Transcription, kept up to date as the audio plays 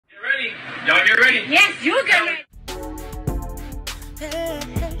Y'all get ready? Yes, you get ready.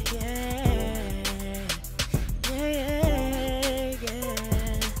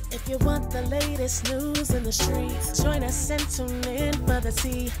 If you want the latest news in the streets, join us and tune in for the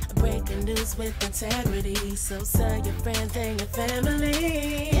tea. Breaking news with integrity. So tell your friends and your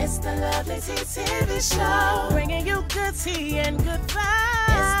family. It's the Lovelyti TV show, bringing you good tea and good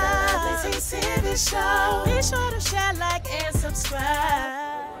vibes. It's the Lovelyti TV show. Be sure to share, like, and subscribe.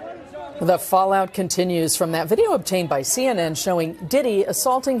 The fallout continues from that video obtained by CNN showing Diddy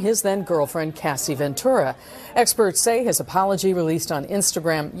assaulting his then-girlfriend Cassie Ventura. Experts say his apology released on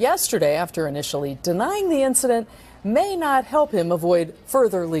Instagram yesterday after initially denying the incident may not help him avoid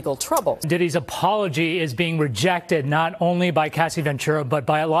further legal trouble. Diddy's apology is being rejected not only by Cassie Ventura, but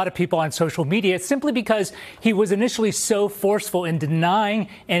by a lot of people on social media, simply because he was initially so forceful in denying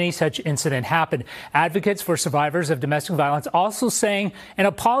any such incident happened. Advocates for survivors of domestic violence also saying an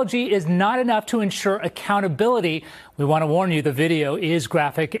apology is not enough to ensure accountability. We want to warn you, the video is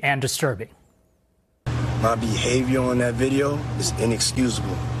graphic and disturbing. My behavior on that video is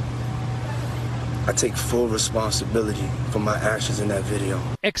inexcusable. I take full responsibility for my actions in that video.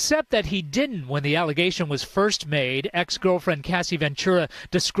 Except that he didn't when the allegation was first made. Ex-girlfriend Cassie Ventura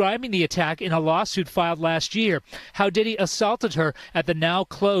describing the attack in a lawsuit filed last year. How Diddy assaulted her at the now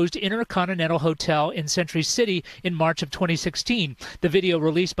closed Intercontinental Hotel in Century City in March of 2016. The video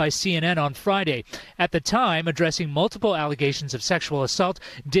released by CNN on Friday. At the time, addressing multiple allegations of sexual assault,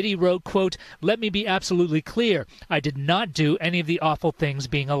 Diddy wrote, quote, "Let me be absolutely clear. I did not do any of the awful things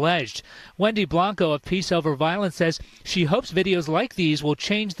being alleged." Wendy Blanco of Peace Over Violence says she hopes videos like these will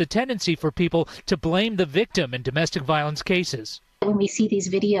change the tendency for people to blame the victim in domestic violence cases. When we see these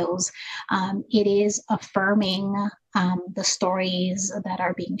videos, it is affirming the stories that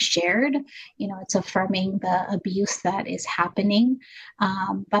are being shared. You know, it's affirming the abuse that is happening.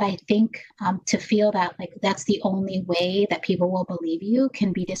 But I think to feel that like that's the only way that people will believe you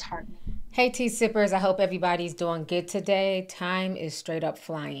can be disheartening. Hey, tea sippers, I hope everybody's doing good today. Time is straight up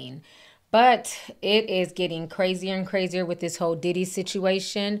flying. But it is getting crazier and crazier with this whole Diddy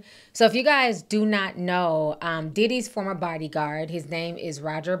situation. So if you guys do not know, Diddy's former bodyguard, his name is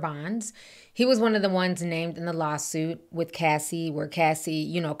Roger Bonds. He was one of the ones named in the lawsuit with Cassie, where Cassie,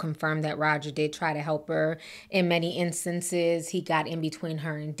 you know, confirmed that Roger did try to help her. In many instances, he got in between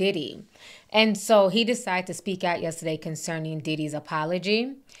her and Diddy. And so he decided to speak out yesterday concerning Diddy's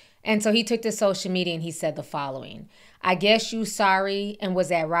apology. And so he took to social media and he said the following: "I guess you sorry and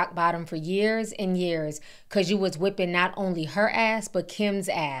was at rock bottom for years and years because you was whipping not only her ass, but Kim's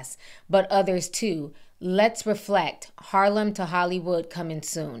ass, but others too. Let's reflect. Harlem to Hollywood coming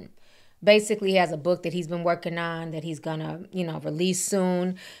soon." Basically, he has a book that he's been working on that he's gonna, you know, release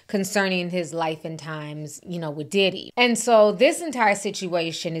soon concerning his life and times, you know, with Diddy. And so this entire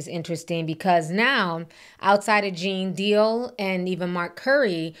situation is interesting because now, outside of Gene Deal and even Mark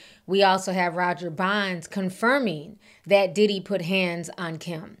Curry, we also have Roger Bonds confirming that Diddy put hands on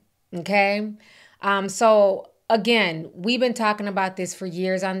Kim. Okay? So again, we've been talking about this for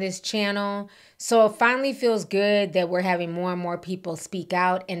years on this channel. So it finally feels good that we're having more and more people speak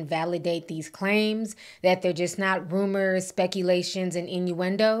out and validate these claims, that they're just not rumors, speculations, and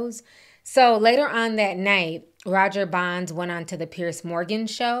innuendos. So later on that night, Roger Bonds went on to the Piers Morgan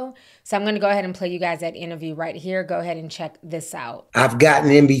show. So I'm going to go ahead and play you guys that interview right here. Go ahead and check this out. I've gotten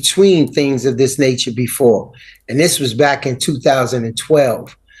in between things of this nature before, and this was back in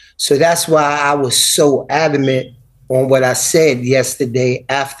 2012. So that's why I was so adamant on what I said yesterday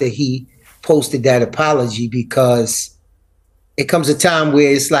after he posted that apology, because it comes a time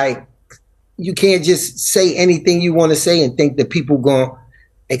where it's like you can't just say anything you want to say and think that people going to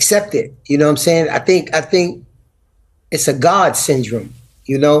accept it. You know what I'm saying? I think it's a God syndrome,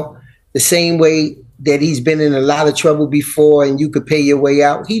 you know, the same way that he's been in a lot of trouble before and you could pay your way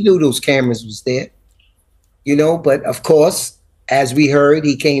out. He knew those cameras was there, you know, but of course, as we heard,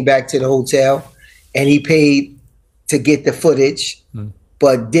 he came back to the hotel and he paid to get the footage,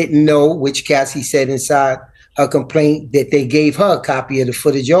 but didn't know, which Cassie said inside her complaint, that they gave her a copy of the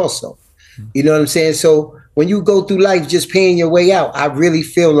footage also. You know what I'm saying? So when you go through life just paying your way out, I really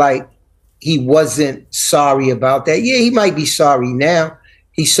feel like he wasn't sorry about that. Yeah, he might be sorry now.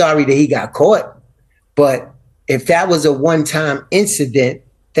 He's sorry that he got caught. But if that was a one-time incident,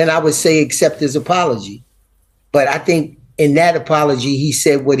 then I would say accept his apology. But I think in that apology, he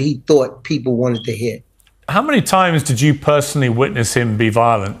said what he thought people wanted to hear. How many times did you personally witness him be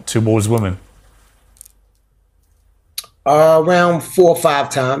violent towards women? Around 4 or 5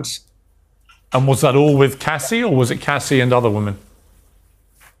 times. And was that all with Cassie, or was it Cassie and other women?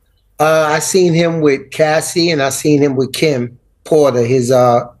 I seen him with Cassie and I seen him with Kim Porter, his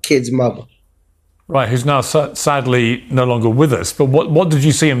kid's mother. Right, who's now sadly no longer with us. But what did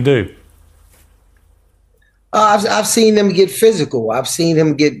you see him do? I've seen him get physical. I've seen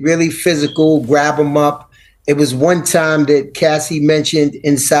him get really physical, grab him up. It was one time that Cassie mentioned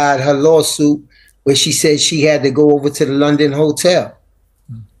inside her lawsuit where she said she had to go over to the London hotel.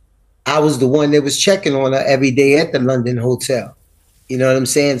 I was the one that was checking on her every day at the London hotel. You know what I'm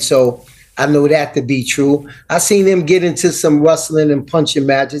saying? So I know that to be true. I seen him get into some wrestling and punching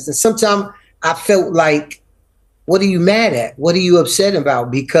matches. And sometimes I felt like, what are you mad at? What are you upset about?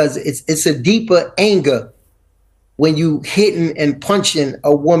 Because it's a deeper anger when you hitting and punching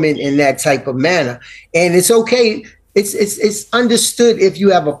a woman in that type of manner. And it's okay. It's understood if you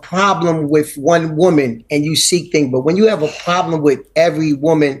have a problem with one woman and you seek things, but when you have a problem with every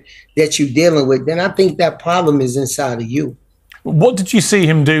woman that you're dealing with, then I think that problem is inside of you. What did you see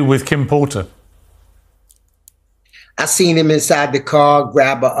him do with Kim Porter? I seen him inside the car,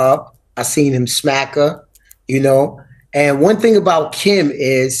 grab her up. I seen him smack her, you know. And one thing about Kim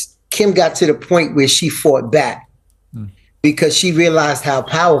is Kim got to the point where she fought back because she realized how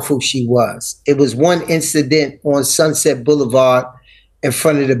powerful she was. It was one incident on Sunset Boulevard in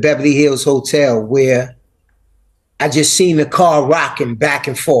front of the Beverly Hills Hotel where I just seen the car rocking back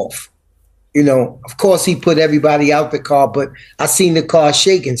and forth. You know, of course he put everybody out the car, but I seen the car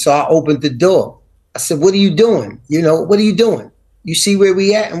shaking. So I opened the door. I said, what are you doing? You know, what are you doing? You see where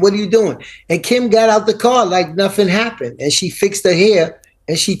we at and what are you doing? And Kim got out the car like nothing happened. And she fixed her hair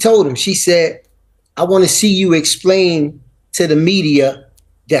and she told him, she said, I want to see you explain to the media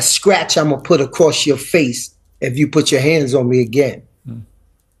that scratch I'm gonna put across your face if you put your hands on me again.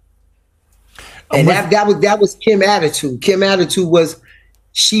 And that was Kim's attitude. Kim's attitude was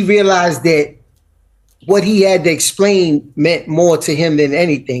she realized that what he had to explain meant more to him than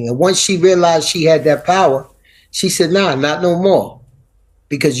anything. And once she realized she had that power, she said, nah, not no more.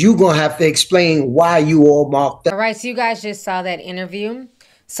 Because you're gonna have to explain why you all marked up. All right, so you guys just saw that interview.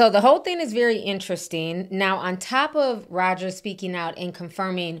 So the whole thing is very interesting. Now, on top of Roger speaking out and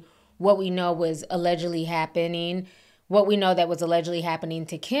confirming what we know was allegedly happening, what we know that was allegedly happening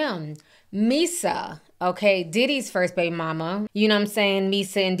to Kim, Misa, okay, Diddy's first baby mama, you know what I'm saying?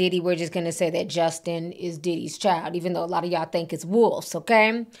 Misa and Diddy, we're just going to say that Justin is Diddy's child, even though a lot of y'all think it's Wolf's,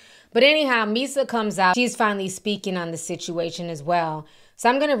 okay? But anyhow, Misa comes out. She's finally speaking on the situation as well. So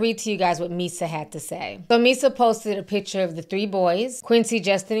I'm going to read to you guys what Misa had to say. So Misa posted a picture of the 3 boys, Quincy,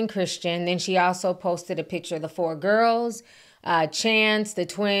 Justin, and Christian. Then she also posted a picture of the 4 girls, Chance, the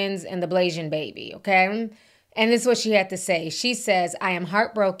twins, and the Blasian baby, okay? And this is what she had to say. She says, I am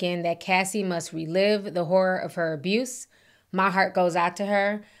heartbroken that Cassie must relive the horror of her abuse. My heart goes out to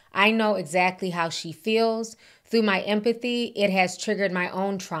her. I know exactly how she feels. Through my empathy, it has triggered my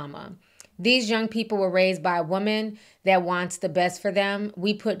own trauma. These young people were raised by a woman that wants the best for them.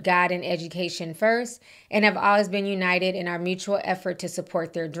 We put God and education first and have always been united in our mutual effort to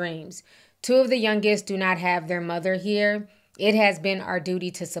support their dreams. 2 of the youngest do not have their mother here. It has been our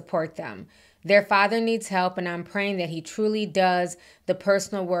duty to support them. Their father needs help, and I'm praying that he truly does the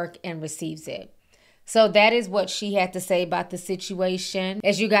personal work and receives it. So that is what she had to say about the situation.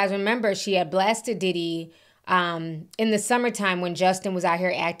 As you guys remember, she had blasted Diddy in the summertime when Justin was out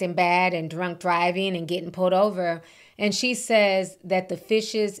here acting bad and drunk driving and getting pulled over. And she says that the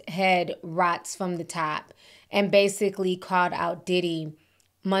fish's head rots from the top and basically called out Diddy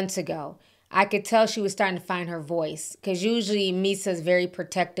months ago. I could tell she was starting to find her voice because usually Misa's very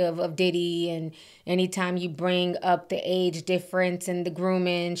protective of Diddy, and anytime you bring up the age difference and the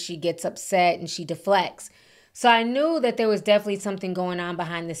grooming, she gets upset and she deflects. So I knew that there was definitely something going on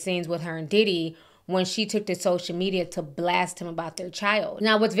behind the scenes with her and Diddy when she took to social media to blast him about their child.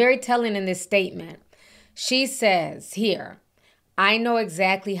 Now, what's very telling in this statement, she says here, I know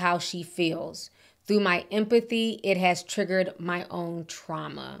exactly how she feels. Through my empathy, it has triggered my own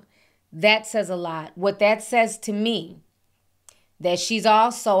trauma. That says a lot. What that says to me, that she's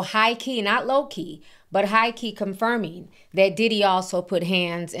also high-key, not low-key, but high-key confirming that Diddy also put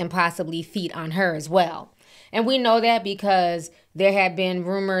hands and possibly feet on her as well. And we know that because there had been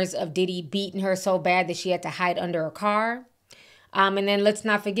rumors of Diddy beating her so bad that she had to hide under a car. And then let's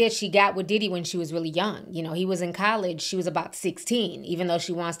not forget, she got with Diddy when she was really young. You know, he was in college. She was about 16, even though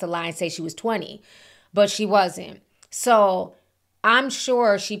she wants to lie and say she was 20. But she wasn't. So I'm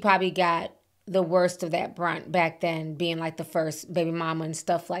sure she probably got the worst of that brunt back then, being like the first baby mama and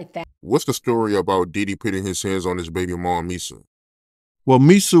stuff like that. What's the story about Diddy putting his hands on his baby mom, Misa? Well,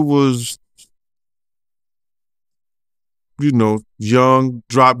 Misa was, you know, young,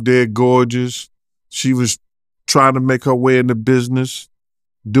 drop dead gorgeous. She was trying to make her way in the business,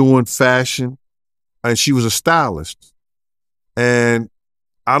 doing fashion, and she was a stylist. And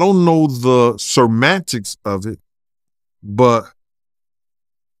I don't know the semantics of it, but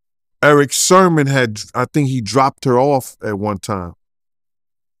Eric Sermon I think he dropped her off at one time.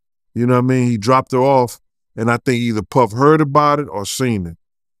 You know what I mean? He dropped her off, and I think either Puff heard about it or seen it.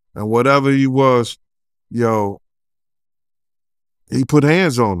 And whatever he was, yo, he put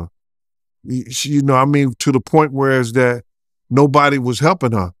hands on her. You know, I mean, to the point where it's that nobody was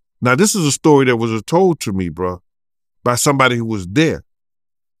helping her. Now, this is a story that was told to me, bro, by somebody who was there.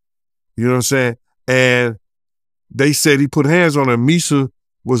 You know what I'm saying? And they said he put hands on her. Misa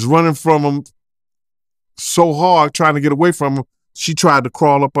was running from him so hard, trying to get away from him, she tried to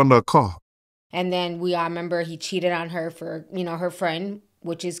crawl up under a car. And then we all remember he cheated on her for, you know, her friend,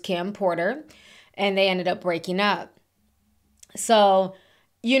 which is Kim Porter, and they ended up breaking up. So,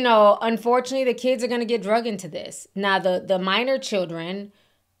 you know, unfortunately, the kids are going to get drug into this. Now, the minor children,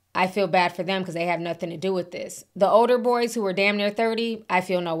 I feel bad for them because they have nothing to do with this. The older boys who were damn near 30, I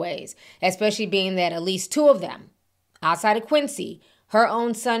feel no ways, especially being that at least two of them, outside of Quincy, her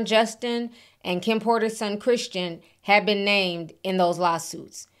own son, Justin, and Kim Porter's son, Christian, have been named in those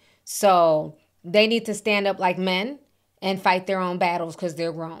lawsuits. So they need to stand up like men and fight their own battles because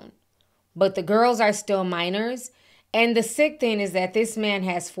they're grown. But the girls are still minors. And the sick thing is that this man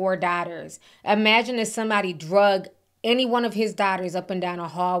has 4 daughters. Imagine if somebody drug any one of his daughters up and down a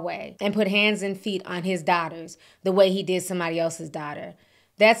hallway and put hands and feet on his daughters the way he did somebody else's daughter.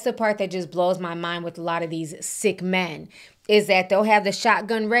 That's the part that just blows my mind with a lot of these sick men, is that they'll have the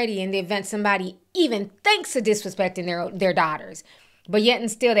shotgun ready in the event somebody even thinks of disrespecting their daughters. But yet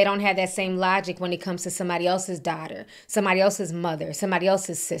and still, they don't have that same logic when it comes to somebody else's daughter, somebody else's mother, somebody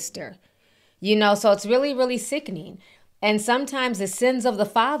else's sister. You know, so it's really, really sickening. And sometimes the sins of the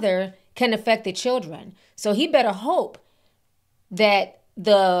father can affect the children. So he better hope that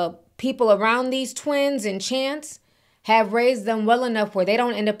the people around these twins and Chance have raised them well enough where they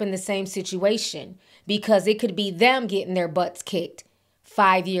don't end up in the same situation, because it could be them getting their butts kicked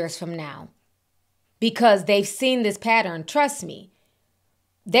 5 years from now because they've seen this pattern. Trust me,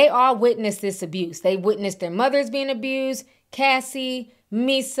 they all witnessed this abuse. They witnessed their mothers being abused, Cassie,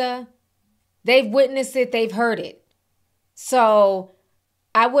 Misa. They've witnessed it. They've heard it. So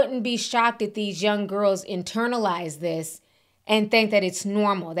I wouldn't be shocked if these young girls internalize this and think that it's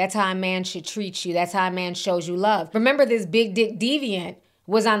normal. That's how a man should treat you. That's how a man shows you love. Remember, this big dick deviant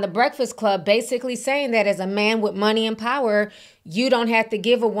was on the Breakfast Club basically saying that as a man with money and power, you don't have to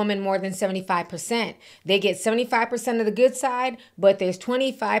give a woman more than 75%. They get 75% of the good side, but there's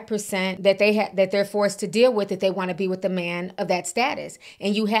 25% that they're forced to deal with if they want to be with a man of that status.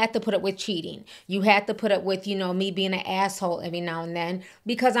 And you had to put up with cheating. You had to put up with, you know, me being an asshole every now and then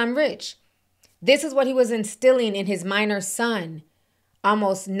because I'm rich. This is what he was instilling in his minor son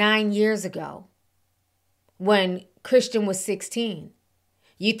almost 9 years ago when Christian was 16.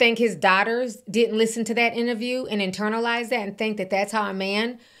 You think his daughters didn't listen to that interview and internalize that and think that that's how a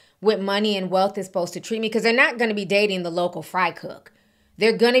man with money and wealth is supposed to treat me? Because they're not going to be dating the local fry cook.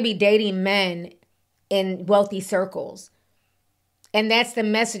 They're going to be dating men in wealthy circles. And that's the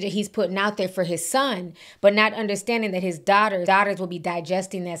message that he's putting out there for his son, but not understanding that his daughters will be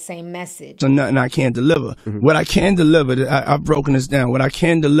digesting that same message. So nothing I can't deliver. Mm-hmm. What I can deliver, I've broken this down. What I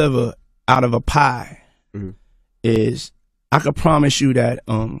can deliver out of a pie is, I could promise you that if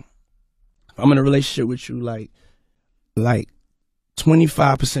I'm in a relationship with you, like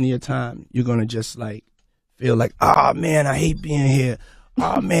 25% of your time, you're gonna just like feel like, oh man, I hate being here.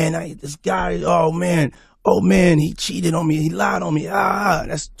 Oh man, I hate this guy. Oh man, he cheated on me. He lied on me.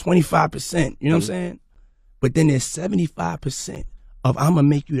 That's 25%. You know what I'm saying? But then there's 75% of I'm gonna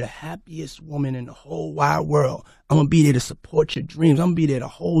make you the happiest woman in the whole wide world. I'm gonna be there to support your dreams. I'm gonna be there to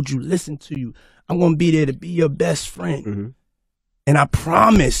hold you, listen to you. I'm gonna be there to be your best friend. And I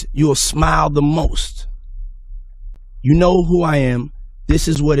promise you'll smile the most. You know who I am. This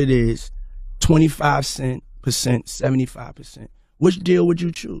is what it is. 25%, 75%. Which deal would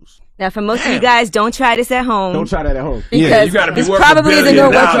you choose? Now, for most of you guys, don't try this at home. Don't try that at home. Because you gotta be this probably isn't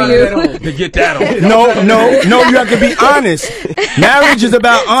going to work for you. To get that on. No, you have to be honest. Marriage is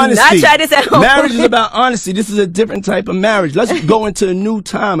about honesty. Not try this at home. Marriage is about honesty. This is a different type of marriage. Let's go into a new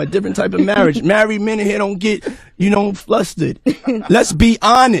time, a different type of marriage. Married men in here don't get, flustered. Let's be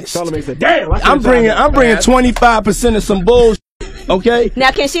honest. Damn, I'm bringing 25% of some bullshit. Okay.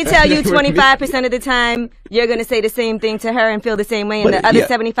 Now, can she tell you 25% of the time you're going to say the same thing to her and feel the same way, and the other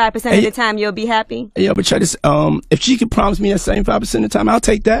 75% of the time you'll be happy? Yeah, but try this. If she could promise me that 75% of the time, I'll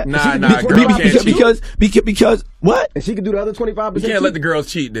take that. Nah, girl can't cheat. Because what? And she could do the other 25%. You can't let the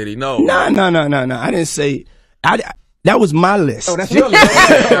girls cheat, Diddy. No. Nah. I didn't say. That was my list. Oh, that's your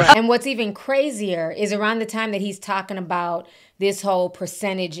list. And what's even crazier is around the time that he's talking about this whole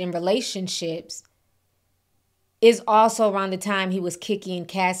percentage in relationships is also around the time he was kicking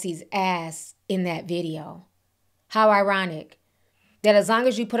Cassie's ass in that video. How ironic that as long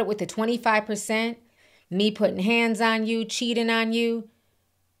as you put up with the 25%, me putting hands on you, cheating on you,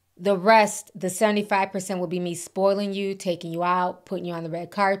 the rest, the 75% will be me spoiling you, taking you out, putting you on the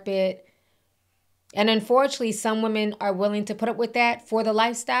red carpet. And unfortunately, some women are willing to put up with that for the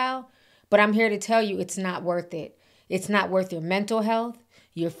lifestyle, but I'm here to tell you it's not worth it. It's not worth your mental health,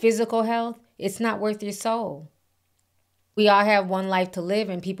 your physical health. It's not worth your soul. We all have one life to live,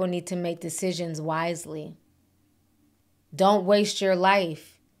 and people need to make decisions wisely. Don't waste your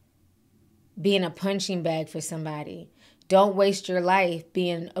life being a punching bag for somebody. Don't waste your life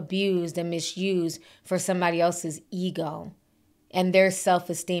being abused and misused for somebody else's ego and their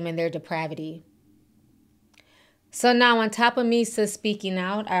self-esteem and their depravity. So now, on top of Misa speaking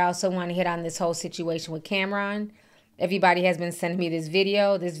out, I also want to hit on this whole situation with Cameron. Everybody has been sending me this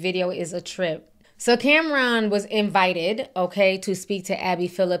video. This video is a trip. So Cameron was invited, okay, to speak to Abby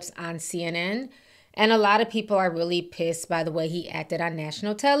Phillips on CNN. And a lot of people are really pissed by the way he acted on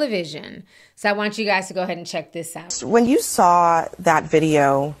national television. So I want you guys to go ahead and check this out. When you saw that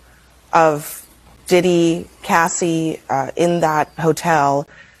video of Diddy, Cassie in that hotel,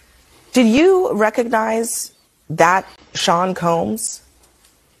 did you recognize that Sean Combs?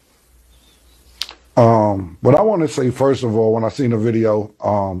 What I want to say, first of all, when I seen the video,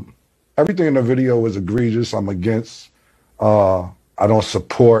 everything in the video was egregious. I'm against. I don't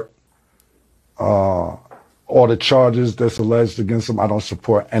support all the charges that's alleged against him. I don't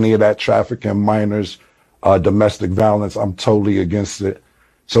support any of that trafficking, minors, domestic violence. I'm totally against it.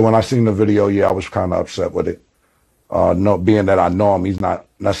 So when I seen the video, yeah, I was kind of upset with it. Being that I know him, he's not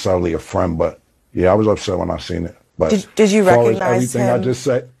necessarily a friend, but yeah, I was upset when I seen it. But did you recognize everything him? I just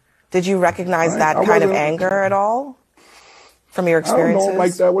said. Did you recognize that kind of anger at all from your experiences? I don't know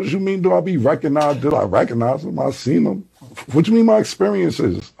like that. What did you mean? Do I be recognized? Did I recognize him? I seen him. What do you mean my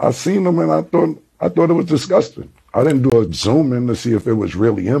experiences? I seen him and I thought it was disgusting. I didn't do a zoom in to see if it was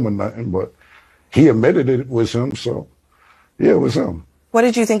really him or nothing, but he admitted it was him. So yeah, it was him. What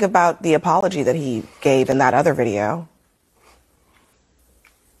did you think about the apology that he gave in that other video?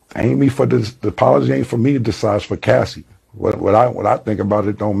 Ain't me for this. The apology ain't for me to decide. It's for Cassie. What I think about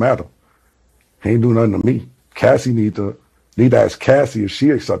it don't matter. He ain't do nothing to me. Cassie need to ask Cassie if she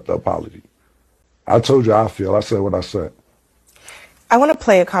accept the apology. I told you how I feel. I said what I said. I want to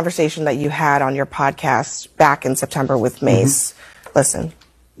play a conversation that you had on your podcast back in September with Mace. Listen.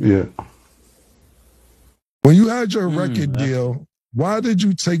 Yeah. When you had your record deal, why did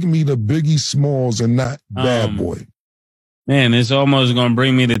you take me to Biggie Smalls and not Bad Boy? Man, it's almost going to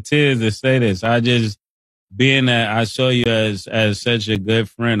bring me to tears to say this. Being that I saw you as such a good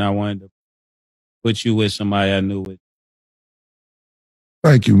friend, I wanted to put you with somebody I knew with.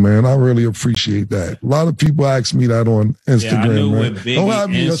 Thank you, man. I really appreciate that. A lot of people ask me that on Instagram, man. Don't have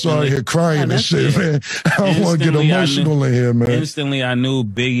me that's all here crying and shit, man. I don't want to get emotional in here, man. Instantly, I knew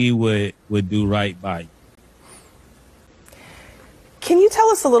Biggie would do right by you. Can you tell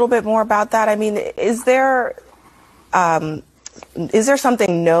us a little bit more about that? I mean, is there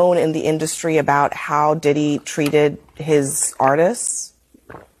something known in the industry about how Diddy treated his artists?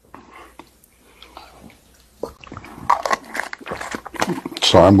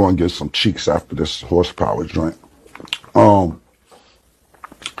 So I'm going to get some cheeks after this horsepower joint. I'm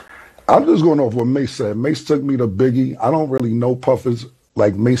just going off what Mace said. Mace took me to Biggie. I don't really know Puffers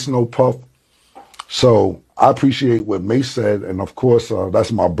like Mace know Puff. So I appreciate what Mace said. And of course,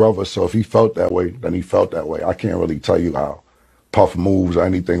 that's my brother. So if he felt that way, then he felt that way. I can't really tell you how Puff moves or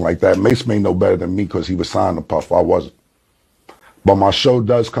anything like that. Mace may know better than me because he was signed to Puff. I wasn't. But my show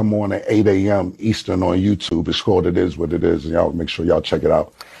does come on at 8 a.m. Eastern on YouTube. It's called It Is What It Is. And y'all make sure y'all check it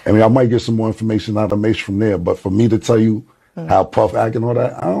out. I mean, I might get some more information out of Mace from there. But for me to tell you how Puff act and all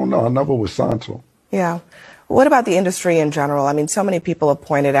that, I don't know. I never was signed to him. Yeah. What about the industry in general? I mean, so many people have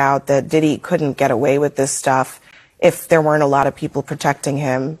pointed out that Diddy couldn't get away with this stuff if there weren't a lot of people protecting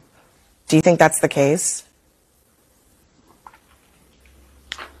him. Do you think that's the case?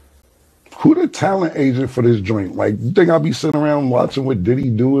 Who the talent agent for this joint? Like, you think I'll be sitting around watching what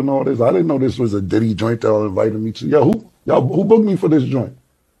Diddy do and all this? I didn't know this was a Diddy joint that y'all invited me to. Yo, who booked me for this joint?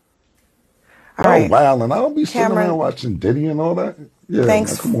 All right. Wow, and I don't be sitting around watching Diddy and all that. Yeah,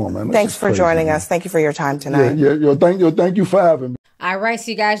 thanks. Man, come on, man. Thanks for joining us. Thank you for your time tonight. Yeah. Thank you for having me. All right, so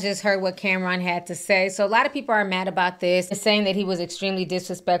you guys just heard what Cameron had to say. So a lot of people are mad about this, saying that he was extremely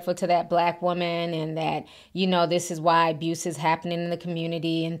disrespectful to that black woman and that, you know, this is why abuse is happening in the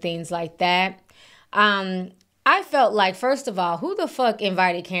community and things like that. I I felt like, first of all, who the fuck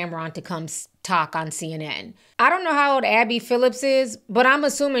invited Cameron to come talk on CNN? I don't know how old Abby Phillips is, but I'm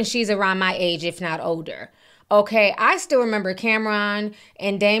assuming she's around my age, if not older. Okay, I still remember Cameron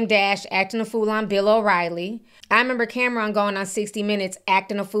and Dame Dash acting a fool on Bill O'Reilly. I remember Cameron going on 60 Minutes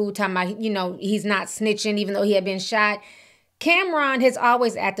acting a fool, talking about, he's not snitching even though he had been shot. Cameron has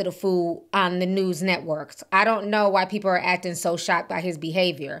always acted a fool on the news networks. I don't know why people are acting so shocked by his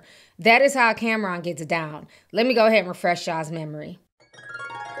behavior. That is how Cameron gets down. Let me go ahead and refresh y'all's memory.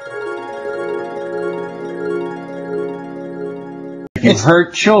 You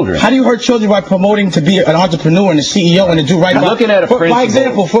hurt children. How do you hurt children by promoting to be an entrepreneur and a CEO and to do right by? You're looking at a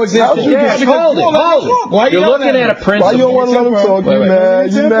principle. For example. Yeah, hold it. You're looking at a principle. Why you don't want to let him talk?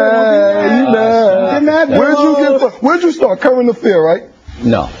 You mad. Where'd you start? Current affair, right?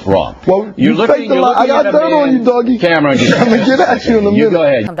 No, wrong. Well, you're looking I got dirt on you, doggy. Cameron, I'm going to get at you in a minute. You go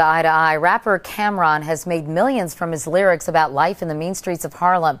ahead. Come to Eye to Eye. Rapper Cameron has made millions from his lyrics about life in the mean streets of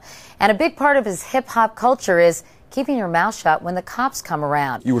Harlem. And a big part of his hip-hop culture is keeping your mouth shut when the cops come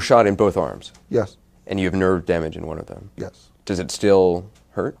around. You were shot in both arms? Yes. And you have nerve damage in one of them? Yes. Does it still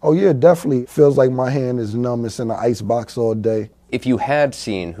hurt? Oh, yeah, definitely. Feels like my hand is numb. It's in an ice box all day. If you had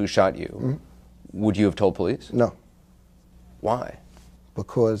seen who shot you, would you have told police? No. Why?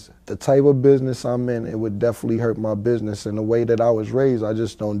 Because the type of business I'm in, it would definitely hurt my business. And the way that I was raised, I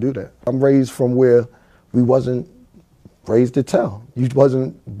just don't do that. I'm raised from where we wasn't raised to tell. You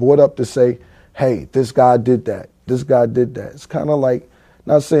wasn't brought up to say, hey, this guy did that. This guy did that. It's kind of like,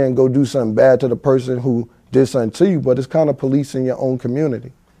 not saying go do something bad to the person who did something to you, but it's kind of policing your own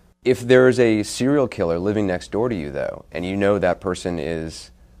community. If there is a serial killer living next door to you, though, and you know that person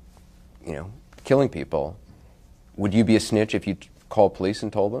is, killing people, would you be a snitch if you called police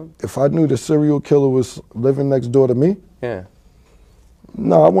and told them? If I knew the serial killer was living next door to me? Yeah.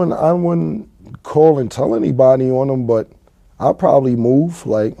 No, I wouldn't call and tell anybody on him, but I'll probably move.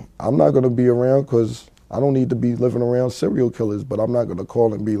 Like, I'm not going to be around because I don't need to be living around serial killers, but I'm not going to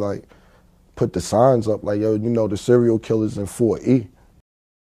call and be like, put the signs up like, yo, the serial killer's in 4E.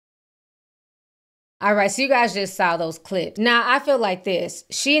 All right, so you guys just saw those clips. Now, I feel like this.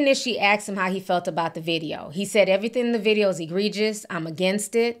 She initially asked him how he felt about the video. He said everything in the video is egregious. I'm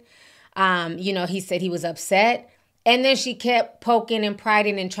against it. He said he was upset. And then she kept poking and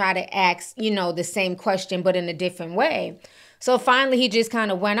prying and tried to ask, the same question, but in a different way. So finally, he just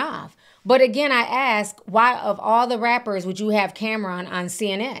kind of went off. But again, I ask, why of all the rappers would you have Cameron on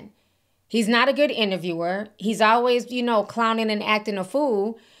CNN? He's not a good interviewer. He's always, clowning and acting a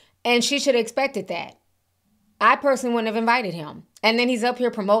fool. And she should have expected that. I personally wouldn't have invited him. And then he's up here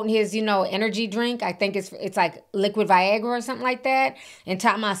promoting his, energy drink. I think it's like liquid Viagra or something like that. And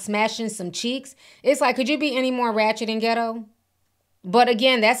talking about smashing some cheeks. It's like, could you be any more ratchet and ghetto? But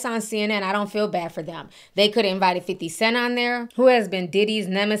again, that's on CNN. I don't feel bad for them. They could have invited 50 Cent on there, who has been Diddy's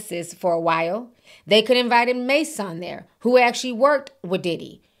nemesis for a while. They could have invited Mase on there, who actually worked with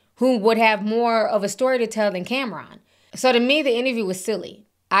Diddy, who would have more of a story to tell than Cameron. So to me, the interview was silly.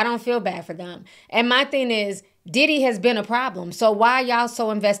 I don't feel bad for them. And my thing is, Diddy has been a problem. So why y'all so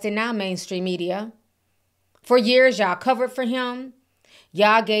invested now, mainstream media? For years, y'all covered for him.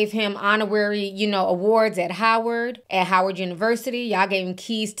 Y'all gave him honorary, awards at Howard University. Y'all gave him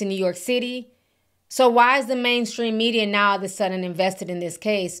keys to New York City. So why is the mainstream media now all of a sudden invested in this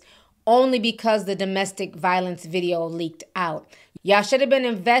case? Only because the domestic violence video leaked out. Y'all should have been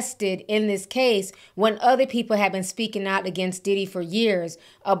invested in this case when other people have been speaking out against Diddy for years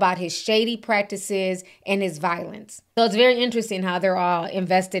about his shady practices and his violence. So it's very interesting how they're all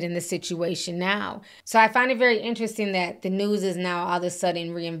invested in the situation now. So I find it very interesting that the news is now all of a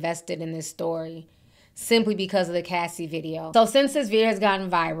sudden reinvested in this story simply because of the Cassie video. So since this video has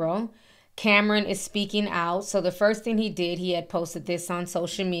gotten viral, Cameron is speaking out. So the first thing he did, he had posted this on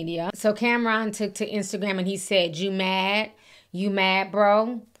social media. So Cameron took to Instagram and he said, "You mad? You mad,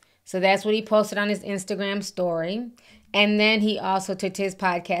 bro?" So that's what he posted on his Instagram story. And then he also took to his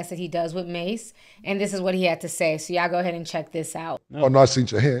podcast that he does with Mase. And this is what he had to say. So y'all go ahead and check this out. Oh, no, I seen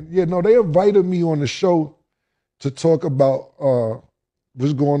your hand. Yeah, no, they invited me on the show to talk about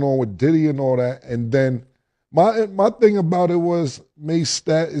what's going on with Diddy and all that. And then my thing about it was, Mase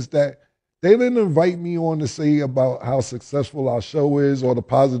stat is that they didn't invite me on to say about how successful our show is or the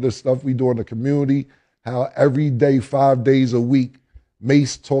positive stuff we do in the community, how every day, 5 days a week,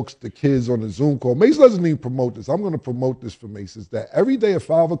 Mase talks to kids on a Zoom call. Mase doesn't even promote this. I'm going to promote this for Mase. Is that every day at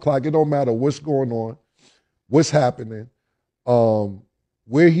 5 o'clock, it don't matter what's going on, what's happening,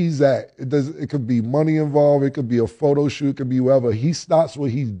 where he's at. It could be money involved. It could be a photo shoot. It could be whatever. He stops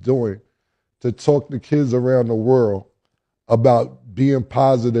what he's doing to talk to kids around the world about being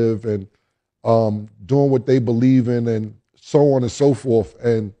positive and doing what they believe in, and so on and so forth.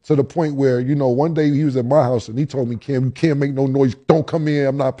 And to the point where, you know, one day he was at my house and he told me, Cam, you can't make no noise. Don't come in.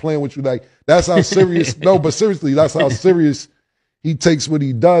 I'm not playing with you. Like, that's how serious, no, but seriously, that's how serious he takes what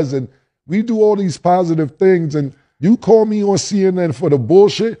he does. And we do all these positive things. And you call me on CNN for the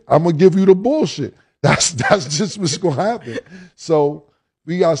bullshit, I'm going to give you the bullshit. That's just what's going to happen. So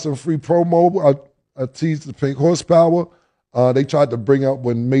we got some free promo. I teased the Pink Horsepower. They tried to bring up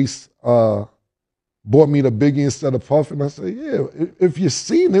when Mace bought me the Biggie instead of Puff, and I said, yeah, if you've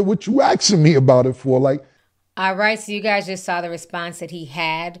seen it, what you asking me about it for? Like, all right, so you guys just saw the response that he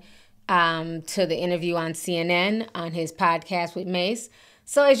had to the interview on CNN on his podcast with Mace.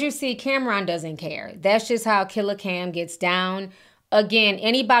 So as you see, Cameron doesn't care. That's just how Killer Cam gets down. Again,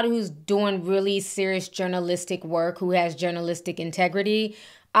 anybody who's doing really serious journalistic work, who has journalistic integrity,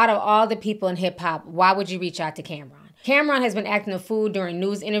 out of all the people in hip-hop, why would you reach out to Cameron? Cameron has been acting a fool during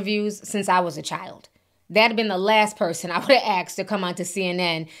news interviews since I was a child. That'd have been the last person I would have asked to come onto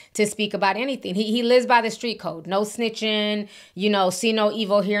CNN to speak about anything. He lives by the street code. No snitching, you know, see no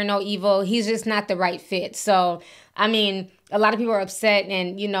evil, hear no evil. He's just not the right fit. So, I mean, a lot of people are upset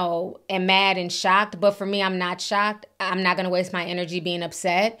and, you know, and mad and shocked. But for me, I'm not shocked. I'm not going to waste my energy being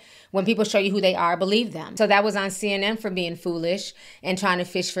upset. When people show you who they are, believe them. So that was on CNN for being foolish and trying to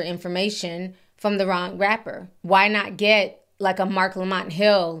fish for information from the wrong rapper. Why not get like a Mark Lamont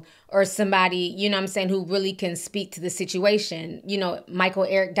Hill or somebody, you know what I'm saying, who really can speak to the situation? You know, Michael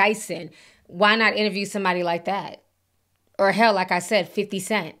Eric Dyson. Why not interview somebody like that? Or hell, like I said, 50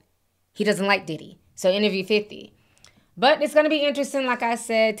 Cent. He doesn't like Diddy, so interview 50. But it's going to be interesting, like I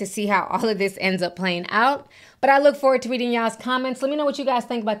said, to see how all of this ends up playing out. But I look forward to reading y'all's comments. Let me know what you guys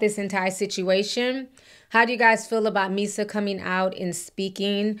think about this entire situation. How do you guys feel about Misa coming out and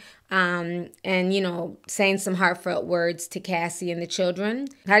speaking and, you know, saying some heartfelt words to Cassie and the children?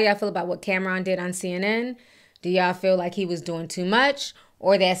 How do y'all feel about what Cameron did on CNN? Do y'all feel like he was doing too much,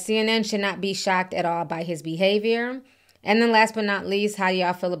 or that CNN should not be shocked at all by his behavior? And then last but not least, how do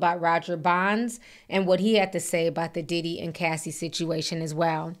y'all feel about Roger Bonds and what he had to say about the Diddy and Cassie situation as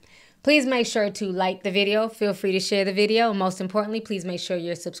well? Please make sure to like the video. Feel free to share the video. And most importantly, please make sure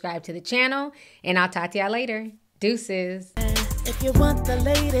you're subscribed to the channel. And I'll talk to y'all later. Deuces. If you want the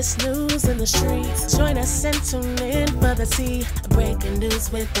latest news in the streets, join us and tune in for the tea. Breaking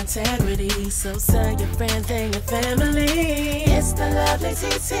news with integrity. So tell your friends and your family. It's the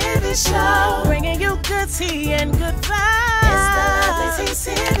Lovelyti TV show, bringing you good tea and good vibes. It's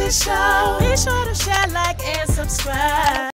the Lovelyti TV show. Be sure to share, like, and subscribe.